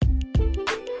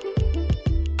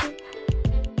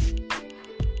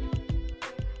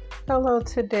Hello,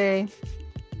 today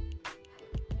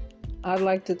I'd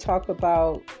like to talk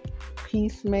about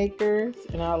peacemakers,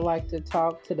 and I'd like to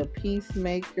talk to the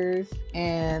peacemakers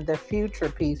and the future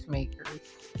peacemakers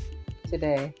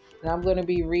today. And I'm going to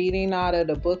be reading out of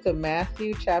the book of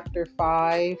Matthew, chapter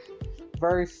 5,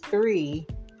 verse 3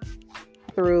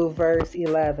 through verse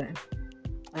 11.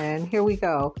 And here we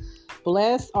go.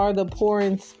 Blessed are the poor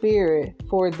in spirit,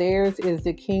 for theirs is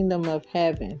the kingdom of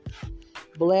heaven.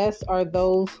 Blessed are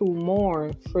those who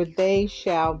mourn, for they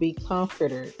shall be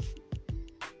comforted.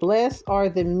 Blessed are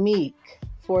the meek,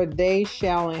 for they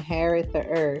shall inherit the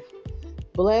earth.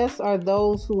 Blessed are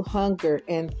those who hunger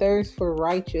and thirst for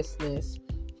righteousness,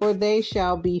 for they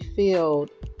shall be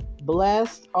filled.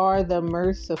 Blessed are the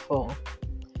merciful,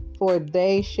 for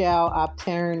they shall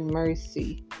obtain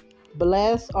mercy.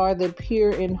 Blessed are the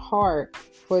pure in heart,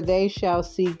 for they shall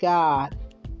see God.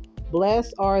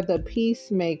 Blessed are the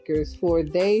peacemakers, for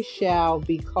they shall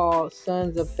be called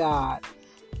sons of God.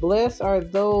 Blessed are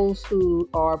those who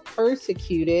are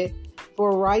persecuted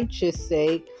for righteous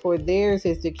sake, for theirs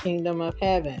is the kingdom of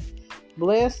heaven.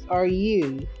 Blessed are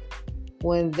you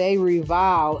when they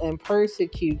revile and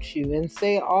persecute you and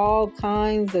say all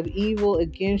kinds of evil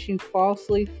against you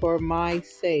falsely for my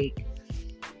sake.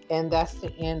 And that's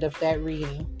the end of that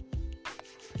reading.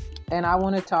 And I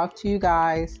want to talk to you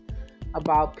guys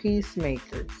about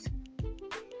peacemakers.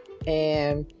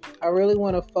 And I really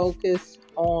want to focus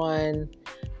on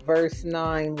verse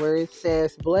 9, where it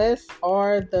says, Blessed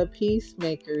are the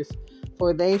peacemakers,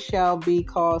 for they shall be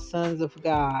called sons of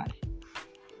God.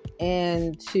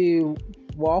 And to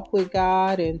walk with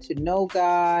God and to know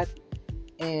God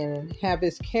and have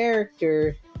His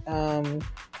character,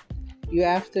 you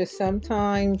have to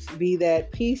sometimes be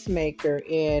that peacemaker.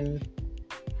 And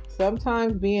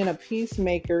sometimes being a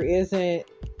peacemaker isn't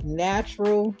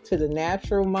natural to the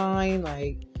natural mind.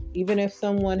 Like, even if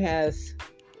someone has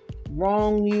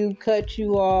wronged you, cut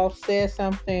you off, said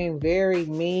something very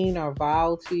mean or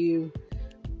vile to you,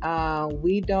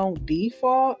 we don't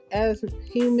default as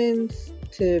humans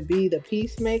to be the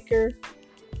peacemaker.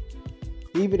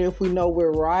 Even if we know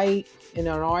we're right in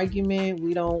an argument,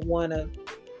 we don't want to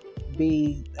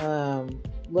be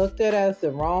looked at as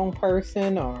the wrong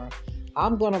person, or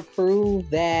I'm going to prove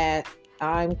that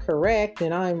I'm correct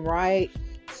and I'm right.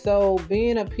 So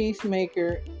being a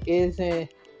peacemaker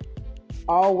isn't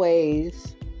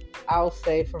always, I'll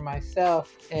say for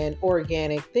myself, an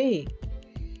organic thing.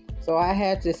 So I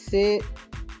had to sit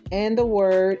in the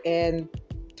Word and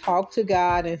talk to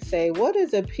God and say, what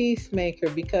is a peacemaker?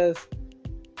 Because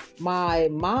my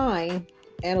mind,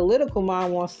 analytical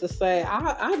mind, wants to say,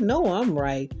 I know I'm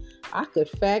right. I could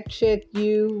fact check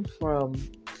you from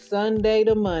Sunday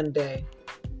to Monday.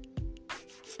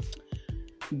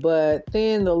 But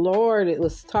then the Lord, it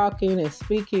was talking and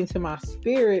speaking to my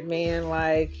spirit, man,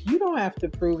 like, you don't have to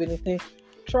prove anything.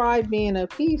 Try being a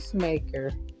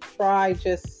peacemaker. Try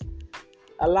just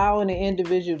allowing the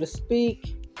individual to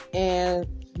speak. And,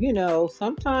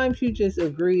 sometimes you just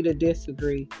agree to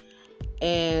disagree.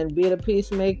 And being a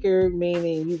peacemaker,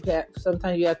 meaning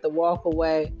sometimes you have to walk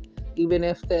away, even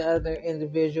if the other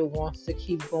individual wants to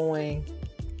keep going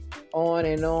on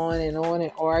and on and on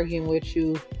and arguing with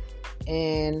you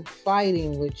and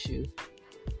fighting with you.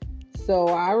 So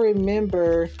I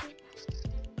remember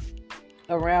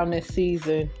around this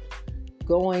season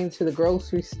going to the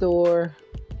grocery store,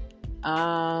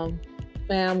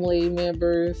 family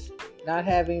members not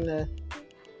having the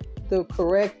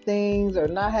correct things or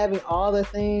not having all the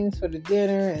things for the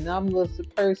dinner, and I was the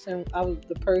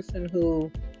person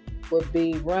who would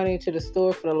be running to the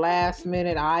store for the last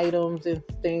minute items and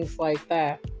things like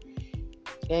that.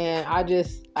 And I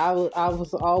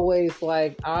was always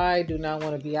like, I do not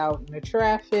want to be out in the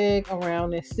traffic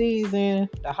around this season,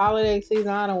 the holiday season.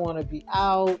 I don't want to be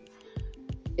out.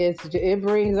 It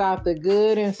brings out the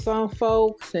good in some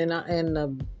folks and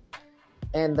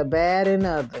the bad in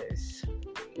others.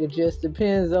 It just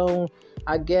depends on,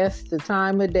 I guess, the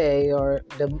time of day or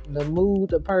the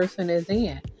mood the person is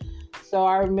in. So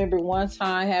I remember one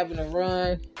time having to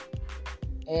run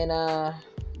and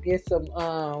get some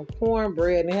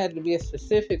cornbread, and it had to be a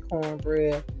specific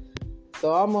cornbread.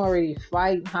 So I'm already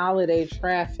fighting holiday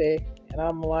traffic, and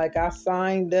I'm like, I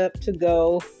signed up to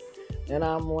go, and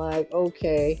I'm like,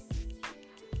 okay.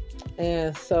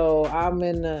 And so I'm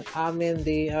in the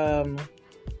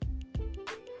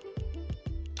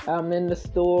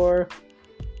store.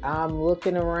 I'm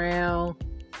looking around.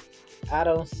 I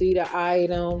don't see the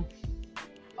item.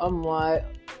 I'm like,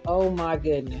 oh my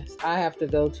goodness, I have to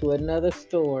go to another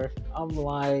store. I'm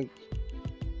like,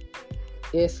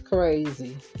 it's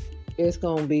crazy. It's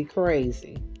going to be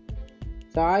crazy.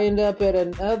 So I end up at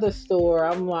another store.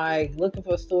 I'm like looking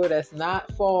for a store that's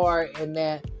not far and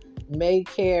that may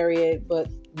carry it. But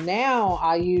now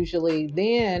I didn't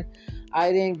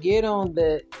get on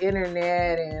the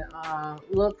internet and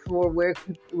look for where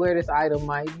this item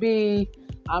might be.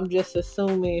 I'm just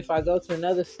assuming if I go to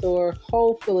another store,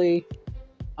 hopefully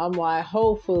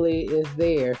it's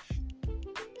there.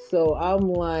 So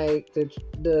I'm like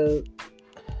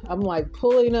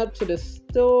pulling up to the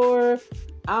store.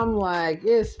 I'm like,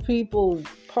 it's people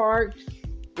parked,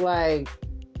 like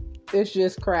it's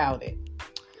just crowded.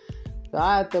 So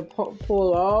I have to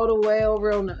pull all the way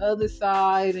over on the other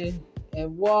side and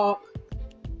walk.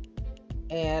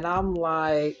 And I'm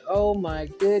like, oh my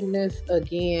goodness,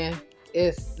 again,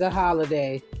 it's the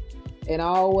holiday. And I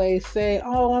always say,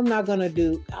 oh, I'm not going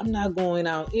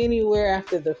out anywhere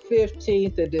after the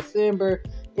 15th of December.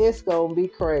 It's going to be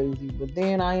crazy. But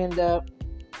then I end up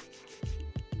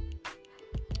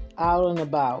out and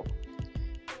about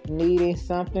needing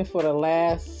something for the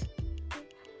last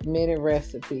minute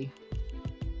recipe.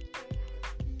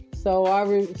 So I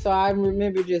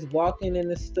remember just walking in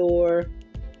the store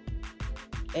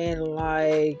and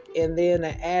then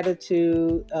the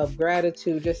attitude of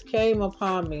gratitude just came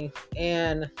upon me.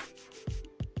 And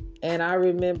I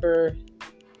remember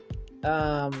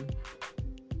the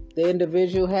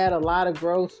individual had a lot of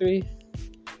groceries,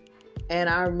 and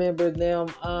I remember them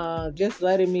just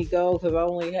letting me go because I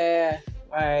only had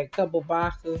like a couple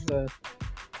boxes of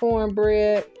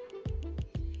cornbread.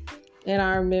 And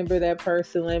I remember that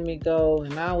person let me go,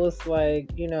 and I was like,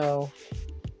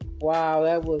 wow,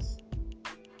 that was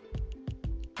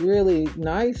really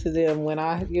nice of them. When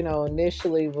I,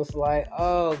 initially was like,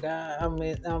 oh God, I'm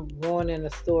going in the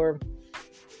store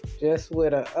just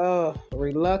with a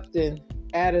reluctant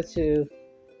attitude.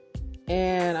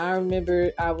 And I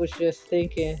remember I was just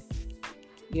thinking,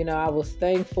 I was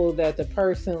thankful that the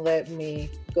person let me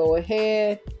go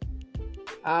ahead.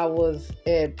 I was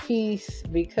at peace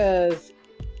because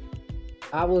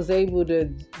I was able to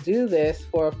do this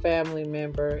for a family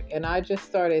member. And I just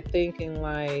started thinking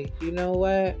like, you know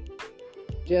what?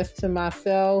 Just to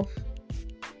myself,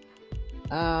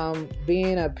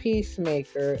 being a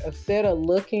peacemaker, instead of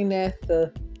looking at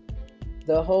the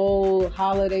whole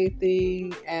holiday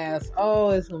thing as,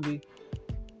 oh, it's going to be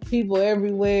people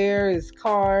everywhere, it's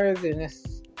cars, and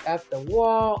it's have to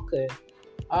walk and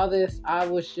all this.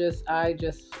 I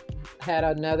just had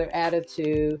another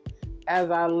attitude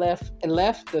as I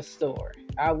left the store.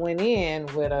 I went in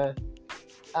with a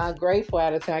grateful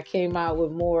attitude. I came out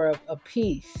with more of a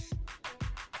peace.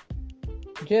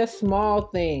 Just small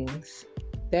things.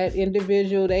 That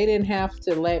individual, they didn't have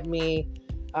to let me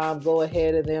go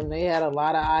ahead of them. They had a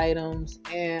lot of items,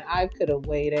 and I could have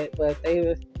waited, but they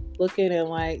were looking and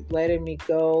like letting me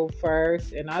go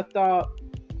first. And I thought,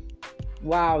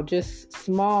 wow, just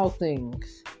small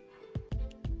things.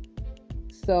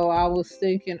 So I was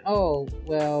thinking, oh,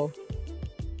 well,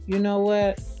 you know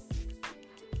what?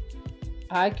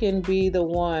 I can be the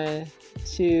one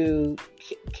to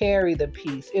carry the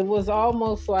peace. It was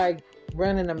almost like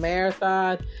running a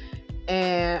marathon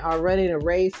or running a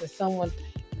race, and someone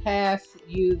passed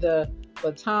you the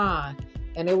baton.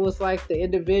 And it was like the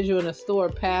individual in the store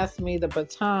passed me the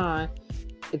baton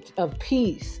of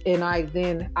peace. And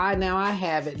now I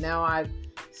have it. Now I've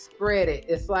spread it.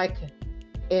 It's like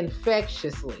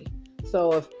infectiously.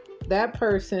 So if that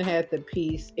person had the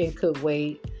peace and could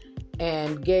wait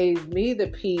and gave me the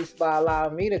peace by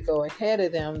allowing me to go ahead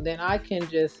of them, then I can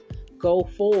just go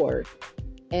forward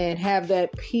and have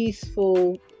that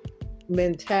peaceful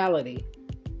mentality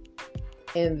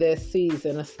in this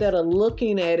season, instead of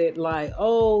looking at it like,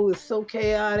 oh, it's so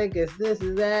chaotic, it's this,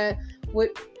 is that,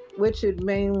 which it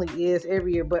mainly is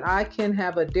every year. But I can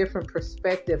have a different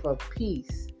perspective of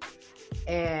peace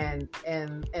and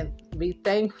be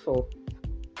thankful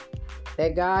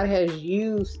that God has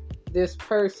used this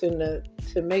person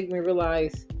to make me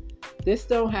realize this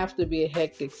don't have to be a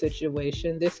hectic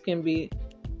situation. This can be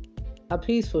a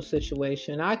peaceful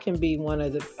situation. I can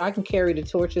carry the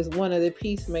torch as one of the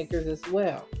peacemakers as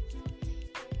well.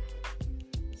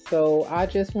 So I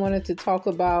just wanted to talk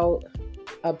about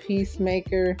a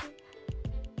peacemaker,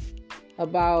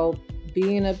 about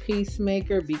being a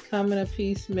peacemaker, becoming a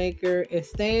peacemaker, and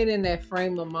staying in that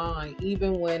frame of mind,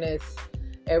 even when it's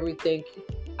everything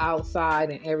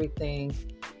outside and everything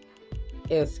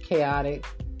is chaotic,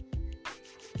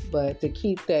 but to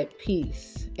keep that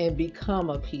peace and become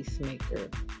a peacemaker.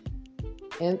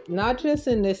 And not just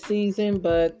in this season,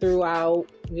 but throughout,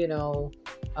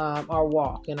 our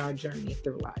walk and our journey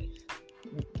through life.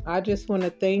 I just want to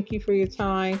thank you for your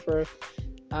time, for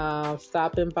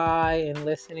stopping by and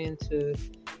listening to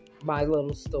my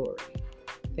little story.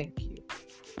 Thank you.